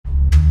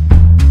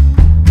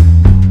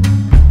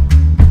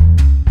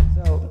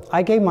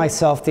I gave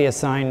myself the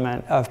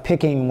assignment of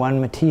picking one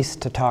Matisse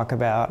to talk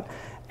about,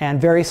 and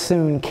very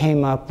soon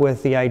came up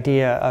with the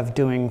idea of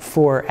doing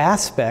 4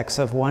 aspects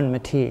of one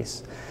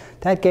Matisse.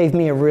 That gave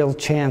me a real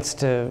chance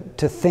to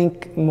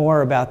think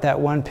more about that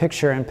one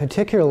picture, and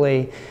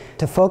particularly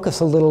to focus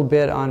a little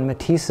bit on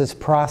Matisse's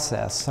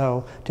process,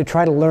 so to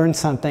try to learn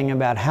something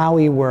about how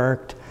he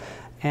worked.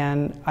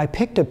 And I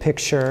picked a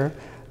picture,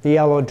 The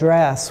Yellow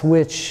Dress,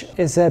 which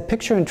is a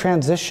picture in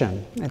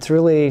transition. It's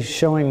really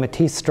showing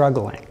Matisse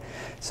struggling.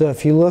 So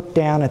if you look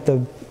down at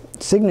the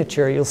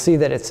signature, you'll see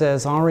that it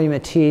says Henri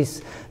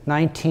Matisse,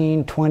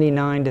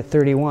 1929 to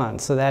 31.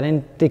 So that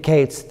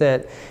indicates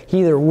that he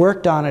either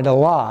worked on it a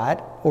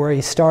lot or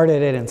he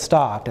started it and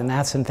stopped, and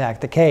that's in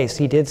fact the case.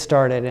 He did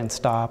start it and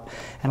stop,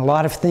 and a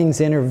lot of things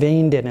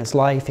intervened in his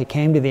life. He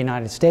came to the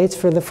United States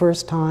for the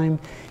first time.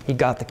 He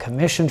got the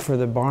commission for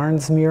the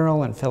Barnes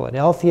mural in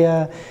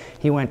Philadelphia.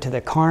 He went to the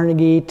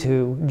Carnegie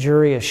to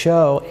jury a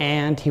show,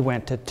 and he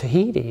went to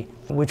Tahiti,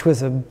 which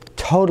was a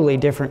totally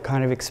different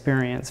kind of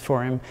experience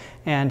for him.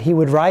 And he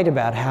would write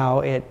about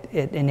how it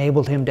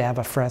enabled him to have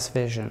a fresh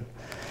vision.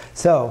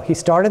 So he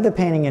started the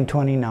painting in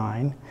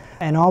 29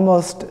 and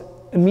almost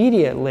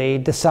immediately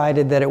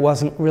decided that it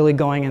wasn't really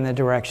going in the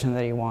direction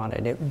that he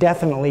wanted. It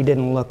definitely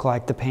didn't look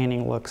like the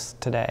painting looks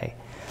today.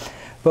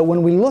 But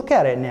when we look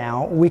at it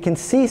now, we can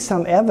see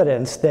some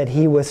evidence that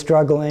he was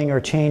struggling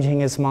or changing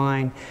his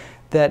mind,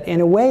 that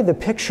in a way the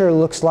picture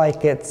looks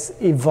like it's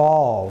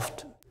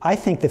evolved. I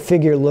think the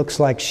figure looks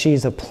like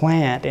she's a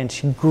plant, and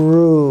she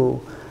grew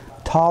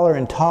taller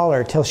and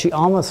taller till she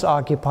almost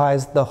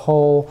occupies the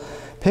whole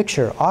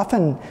picture.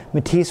 Often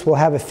Matisse will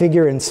have a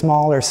figure in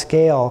smaller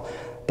scale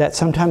that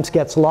sometimes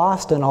gets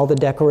lost in all the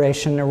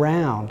decoration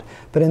around.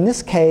 But in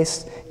this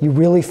case, you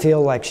really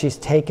feel like she's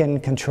taken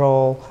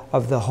control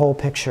of the whole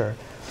picture.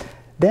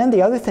 Then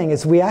the other thing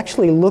is we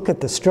actually look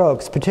at the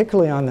strokes,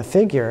 particularly on the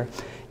figure.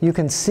 You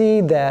can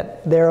see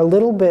that they're a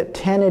little bit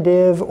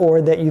tentative,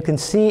 or that you can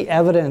see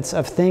evidence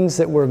of things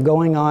that were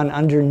going on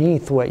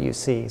underneath what you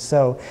see.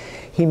 So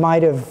he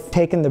might have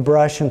taken the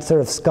brush and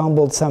sort of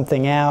scumbled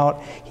something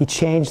out. He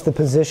changed the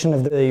position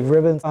of the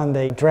ribbons on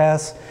the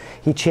dress.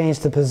 He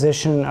changed the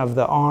position of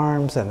the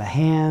arms and the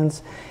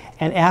hands.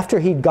 And after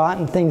he'd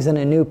gotten things in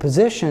a new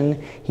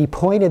position, he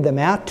pointed them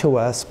out to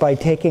us by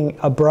taking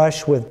a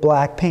brush with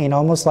black paint,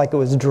 almost like it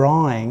was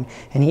drawing,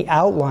 and he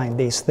outlined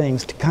these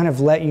things to kind of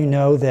let you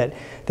know that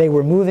they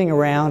were moving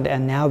around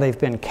and now they've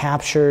been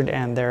captured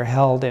and they're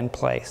held in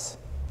place.